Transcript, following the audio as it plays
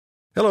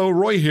Hello,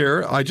 Roy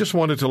here. I just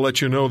wanted to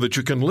let you know that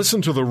you can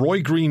listen to The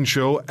Roy Green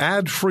Show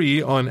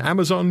ad-free on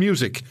Amazon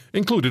Music,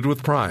 included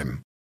with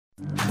Prime.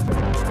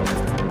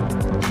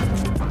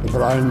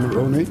 Brian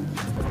Mulroney,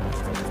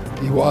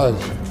 he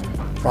was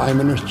Prime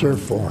Minister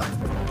for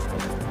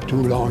 2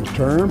 long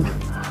terms,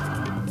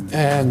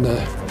 and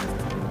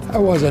I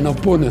was an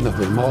opponent of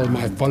him all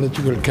my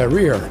political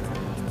career.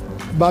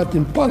 But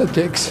in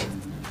politics,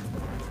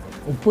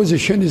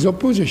 opposition is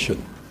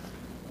opposition.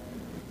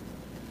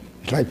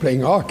 It's like playing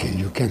hockey.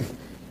 You can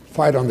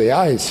fight on the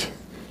ice,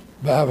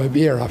 but have a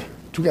beer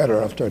together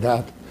after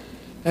that.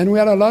 And we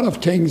had a lot of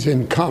things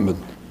in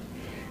common.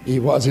 He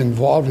was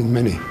involved in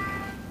many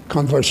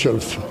controversial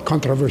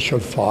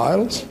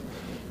files,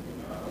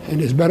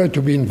 and it's better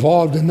to be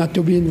involved than not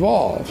to be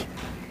involved.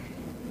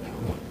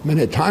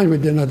 Many times we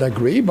did not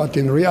agree, but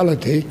in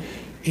reality,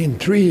 in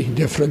 3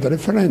 different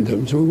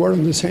referendums, we were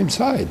on the same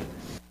side.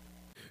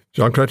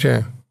 Jean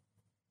Chrétien,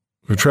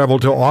 who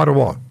traveled to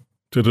Ottawa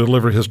to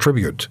deliver his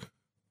tribute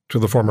to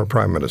the former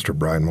Prime Minister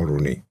Brian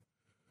Mulroney.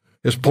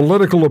 His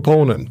political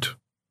opponent,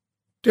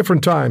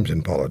 different times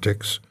in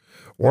politics,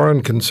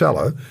 Warren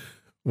Kinsella,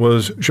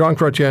 was Jean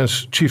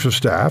Chrétien's chief of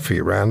staff. He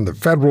ran the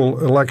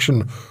federal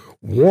election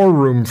war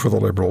room for the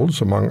Liberals,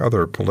 among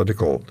other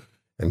political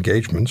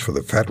engagements for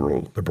the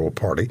federal Liberal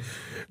Party.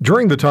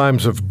 During the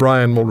times of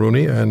Brian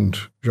Mulroney and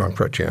Jean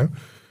Chrétien,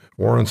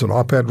 Warren's an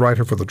op-ed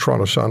writer for the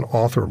Toronto Sun,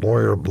 author,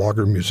 lawyer,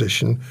 blogger,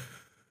 musician.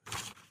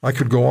 I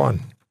could go on.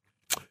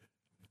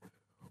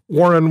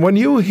 Warren, when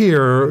you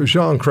hear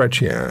Jean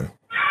Chrétien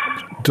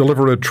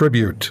deliver a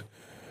tribute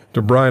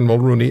to Brian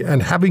Mulroney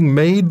and having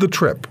made the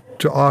trip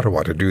to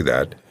Ottawa to do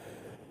that,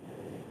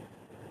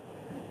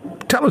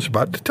 tell us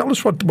what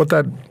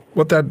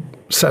that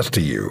says to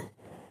you.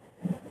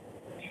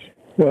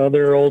 Well,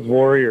 they're old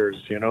warriors,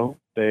 you know.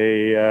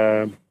 They,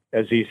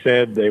 as he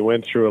said, they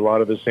went through a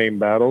lot of the same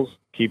battles,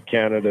 keep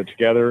Canada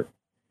together,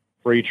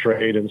 free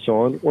trade and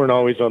so on. Weren't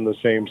always on the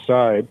same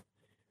side,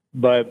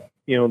 but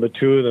you know, the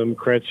two of them,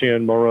 Chrétien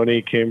and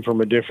Mulroney, came from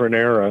a different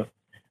era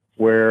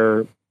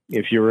where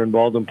if you were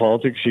involved in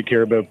politics, you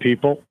care about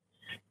people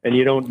and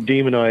you don't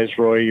demonize,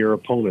 Roy, your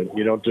opponent.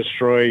 You don't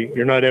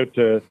you're not out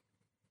to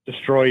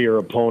destroy your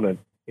opponent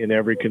in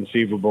every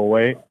conceivable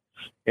way.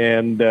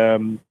 And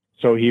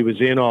so he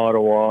was in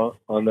Ottawa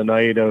on the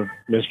night of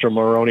Mr.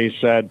 Mulroney's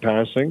sad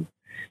passing.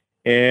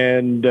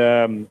 And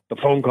the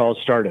phone call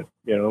started,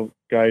 you know,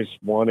 guys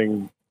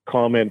wanting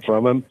comment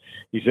from him.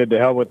 He said, to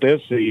hell with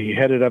this. He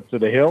headed up to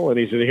the Hill and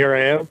he said, here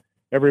I am.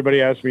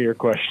 Everybody ask me your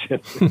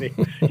questions.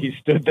 He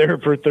stood there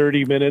for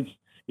 30 minutes.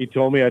 He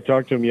told me, I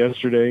talked to him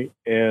yesterday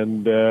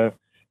and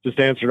just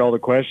answered all the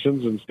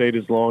questions and stayed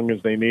as long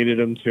as they needed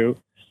him to.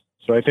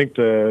 So I think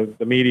the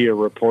media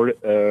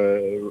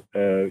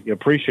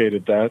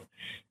appreciated that.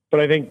 But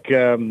I think,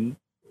 you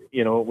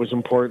know, it was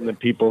important that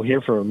people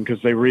hear from him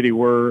because they really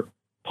were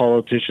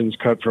politicians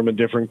cut from a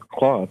different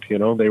cloth. You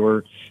know,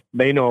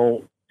 they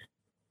know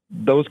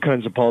those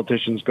kinds of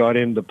politicians got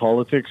into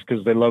politics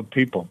because they love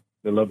people.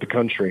 They love the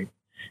country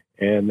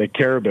and they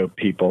care about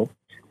people.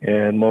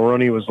 And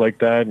Mulroney was like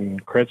that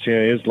and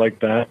Chrétien is like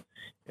that.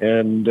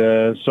 And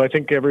so I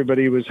think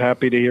everybody was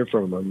happy to hear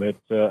from him.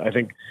 I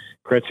think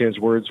Chrétien's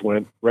words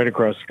went right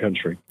across the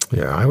country.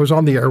 Yeah, I was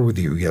on the air with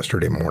you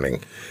yesterday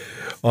morning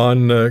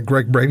on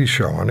Greg Brady's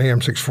show on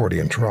AM 640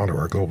 in Toronto,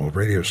 our global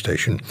radio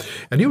station.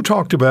 And you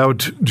talked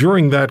about,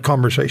 during that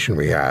conversation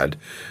we had,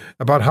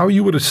 about how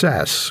you would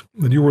assess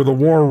that you were the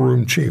war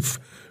room chief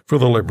for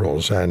the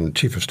Liberals and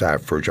chief of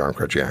staff for Jean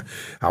Chrétien,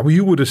 how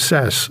you would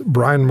assess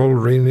Brian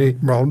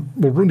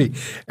Mulroney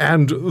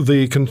and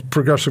the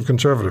Progressive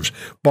Conservatives,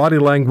 body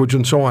language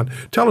and so on.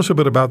 Tell us a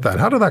bit about that.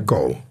 How did that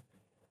go?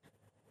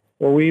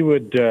 Well, we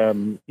would,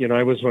 you know,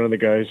 I was one of the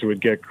guys who would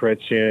get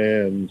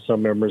Chrétien and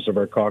some members of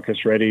our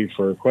caucus ready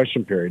for a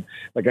question period.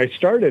 Like I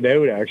started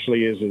out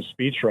actually as a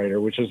speechwriter,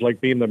 which is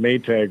like being the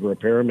Maytag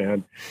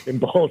repairman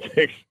in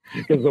politics,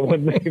 because the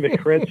one thing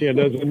that Chrétien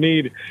doesn't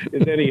need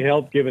is any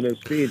help giving a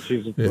speech.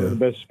 He's one of the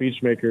best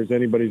speech makers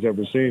anybody's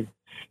ever seen.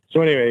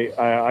 So anyway,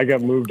 I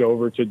got moved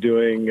over to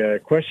doing a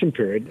question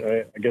period.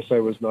 I guess I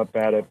was not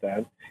bad at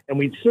that. And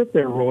we'd sit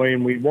there, Roy,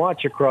 and we'd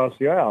watch across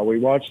the aisle. We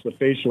watched the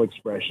facial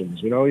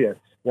expressions, you know,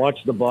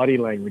 watch the body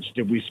language.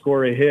 Did we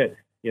score a hit?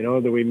 You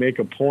know, did we make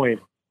a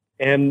point?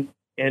 And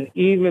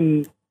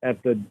even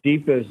at the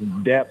deepest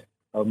depth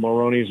of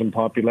Mulroney's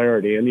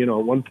unpopularity, and, you know,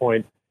 at one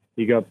point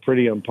he got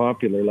pretty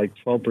unpopular, like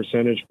 12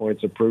 percentage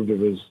points approved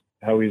of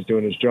how he's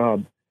doing his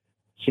job.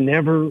 He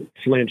never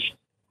flinched,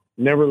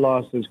 never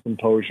lost his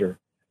composure.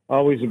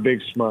 Always a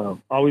big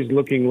smile, always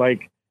looking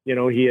like, you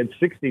know, he had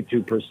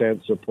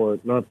 62%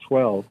 support, not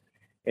 12.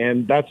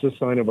 And that's a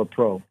sign of a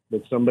pro,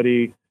 that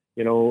somebody,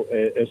 you know,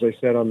 as I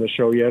said on the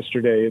show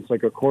yesterday, it's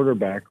like a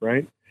quarterback,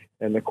 right?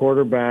 And the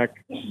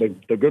quarterback,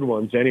 the good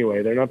ones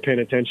anyway, they're not paying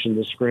attention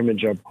to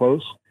scrimmage up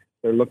close.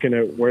 They're looking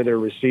at where their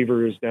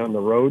receiver is down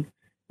the road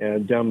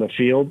and down the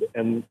field.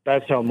 And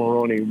that's how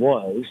Mulroney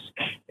was.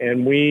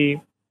 And we,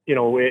 you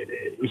know,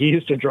 he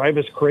used to drive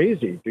us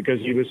crazy because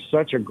he was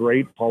such a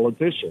great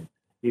politician.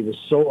 He was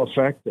so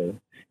effective.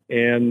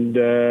 And,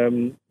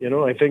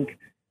 I think,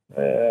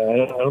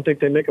 I don't think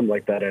they make him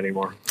like that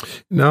anymore.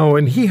 No,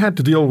 and he had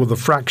to deal with a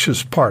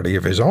fractious party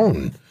of his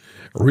own.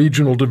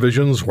 Regional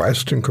divisions,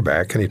 West and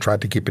Quebec, and he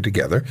tried to keep it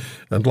together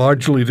and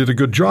largely did a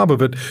good job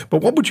of it.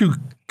 But what would you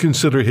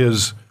consider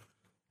his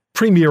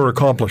premier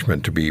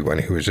accomplishment to be when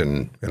he was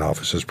in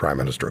office as Prime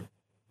Minister?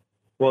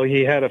 Well,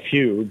 he had a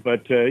few,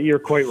 but you're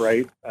quite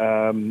right.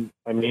 As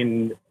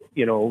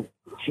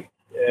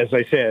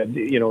I said,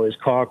 his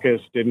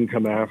caucus didn't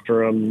come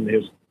after him.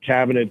 His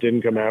cabinet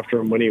didn't come after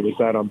him when he was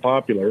that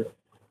unpopular.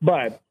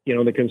 But,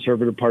 the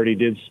Conservative Party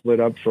did split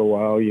up for a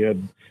while. You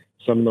had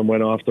some of them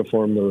went off to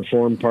form the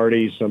Reform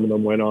Party. Some of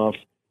them went off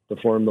to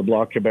form the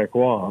Bloc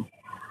Québécois.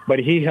 But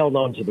he held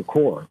on to the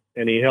core,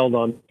 and he held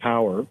on to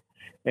power.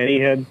 And he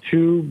had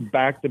 2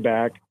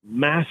 back-to-back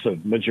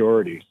massive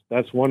majorities.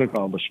 That's one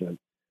accomplishment.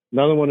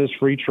 Another one is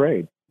free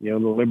trade.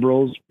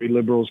 The free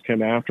liberals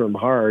came after him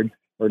hard,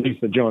 or at least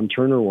the John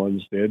Turner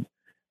ones did,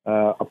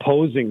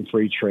 opposing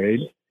free trade.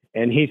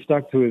 And he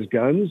stuck to his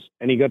guns,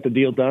 and he got the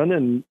deal done.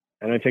 And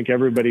I think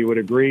everybody would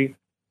agree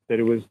that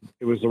it was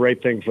the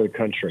right thing for the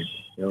country.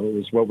 It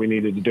was what we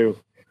needed to do.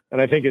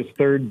 And I think his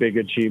third big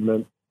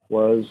achievement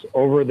was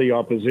over the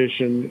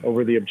opposition,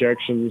 over the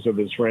objections of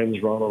his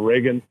friends Ronald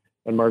Reagan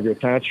and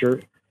Margaret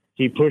Thatcher,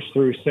 he pushed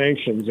through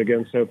sanctions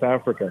against South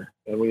Africa.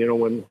 And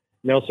when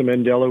Nelson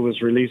Mandela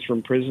was released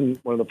from prison,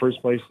 one of the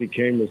first places he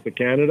came was to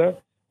Canada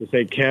to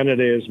say,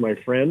 Canada is my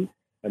friend.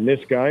 And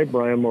this guy,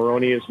 Brian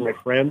Mulroney, is my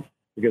friend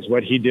because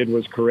what he did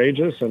was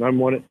courageous. And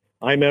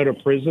I'm out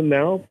of prison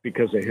now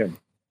because of him.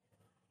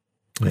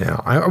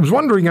 Yeah, I was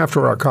wondering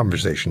after our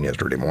conversation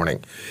yesterday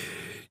morning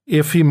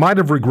if he might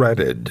have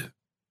regretted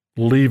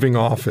leaving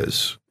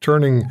office,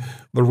 turning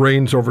the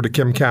reins over to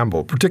Kim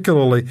Campbell,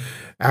 particularly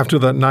after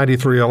that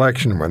 93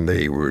 election when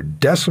they were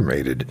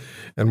decimated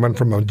and went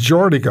from a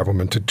majority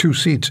government to 2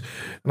 seats.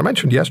 And I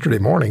mentioned yesterday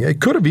morning, it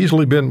could have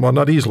easily been, well,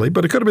 not easily,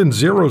 but it could have been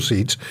 0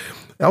 seats.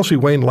 Elsie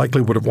Wayne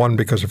likely would have won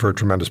because of her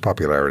tremendous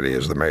popularity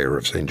as the mayor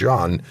of St.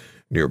 John,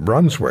 New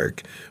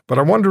Brunswick. But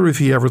I wonder if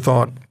he ever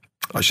thought,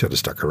 I should have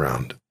stuck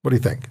around. What do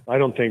you think? I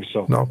don't think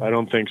so. No? I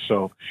don't think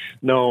so.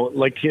 No,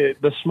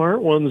 the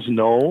smart ones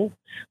know.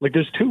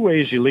 There's 2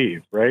 ways you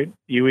leave, right?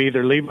 You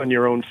either leave on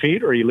your own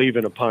feet or you leave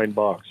in a pine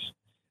box.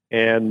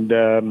 And,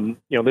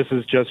 this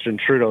is Justin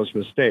Trudeau's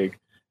mistake,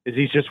 is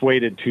he's just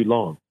waited too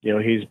long.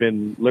 He's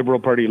been Liberal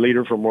Party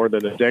leader for more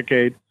than a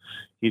decade.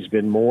 He's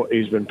been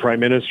Prime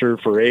Minister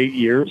for 8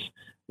 years.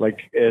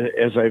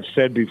 As I've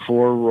said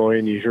before, Roy,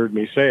 and you heard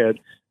me say it,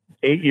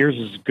 8 years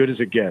is as good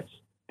as it gets.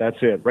 That's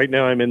it. Right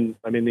now I'm in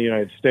the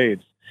United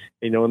States,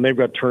 and they've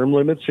got term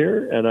limits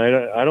here. And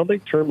I don't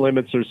think term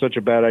limits are such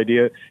a bad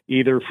idea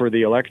either for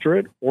the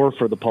electorate or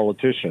for the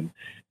politician.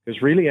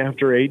 Because really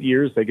after 8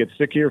 years, they get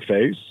sick of your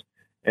face.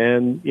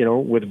 And,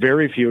 with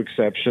very few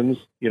exceptions,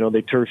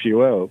 they turf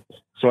you out.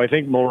 So I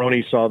think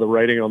Mulroney saw the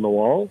writing on the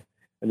wall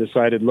and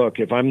decided, look,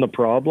 if I'm the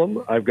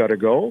problem, I've got to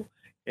go.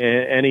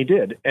 And he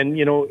did. And,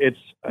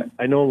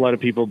 I know a lot of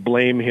people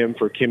blame him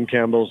for Kim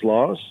Campbell's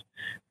loss,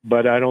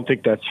 but I don't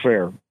think that's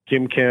fair.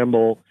 Kim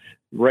Campbell,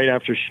 right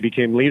after she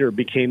became leader,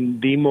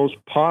 became the most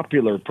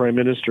popular prime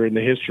minister in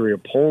the history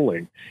of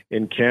polling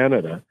in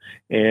Canada.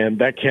 And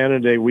that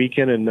Canada Day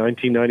weekend in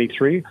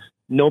 1993,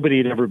 nobody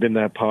had ever been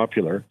that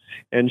popular.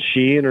 And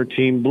she and her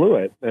team blew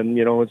it. And,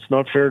 it's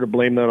not fair to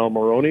blame that on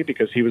Mulroney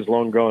because he was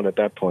long gone at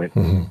that point.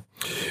 Mm-hmm.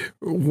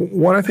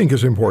 What I think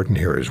is important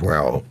here as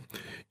well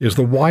is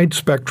the wide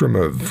spectrum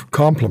of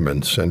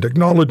compliments and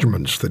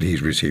acknowledgments that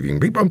he's receiving.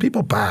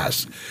 People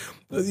pass.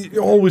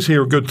 You always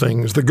hear good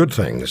things, the good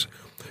things.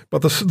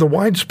 But the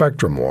wide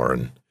spectrum,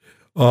 Warren,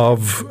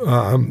 of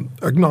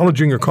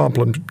acknowledging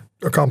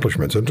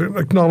accomplishments and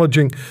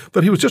acknowledging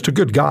that he was just a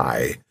good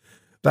guy,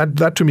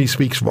 that to me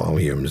speaks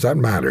volumes. That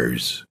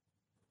matters.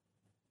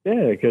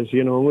 Yeah, because,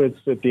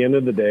 it's at the end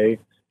of the day,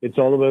 it's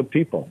all about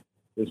people.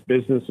 This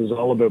business is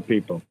all about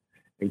people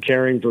and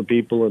caring for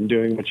people and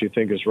doing what you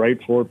think is right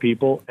for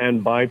people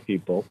and by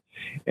people.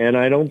 And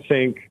I don't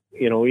think,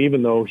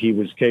 even though he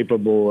was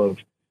capable of,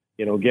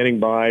 getting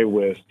by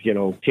with,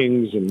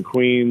 kings and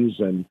queens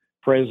and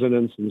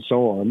presidents and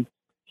so on,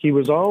 he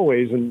was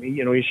always, and,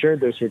 he shared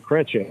this with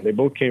Chrétien. They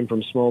both came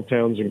from small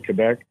towns in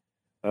Quebec,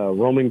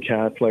 Roman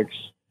Catholics.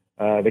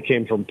 They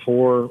came from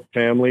poor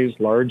families,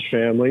 large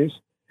families,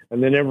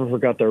 and they never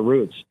forgot their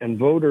roots. And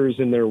voters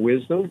in their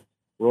wisdom,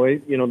 Roy,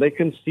 they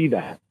can see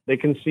that. They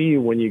can see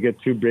you when you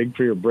get too big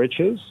for your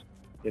britches,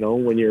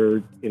 when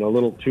you're, a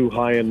little too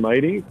high and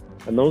mighty.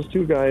 And those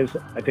 2 guys,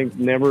 I think,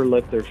 never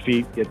let their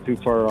feet get too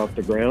far off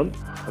the ground.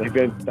 I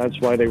think that's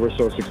why they were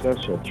so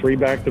successful. 3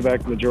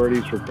 back-to-back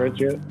majorities for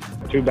Chrétien,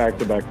 2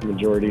 back-to-back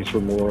majorities for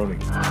Mulroney.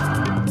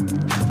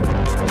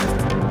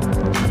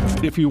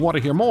 If you want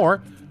to hear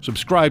more,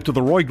 subscribe to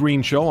The Roy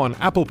Green Show on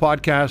Apple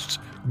Podcasts,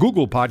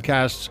 Google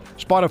Podcasts,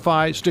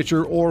 Spotify,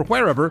 Stitcher, or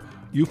wherever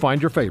you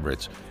find your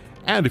favorites.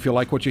 And if you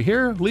like what you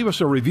hear, leave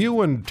us a review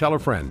and tell a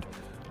friend.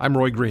 I'm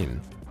Roy Green.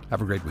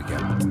 Have a great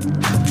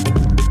weekend.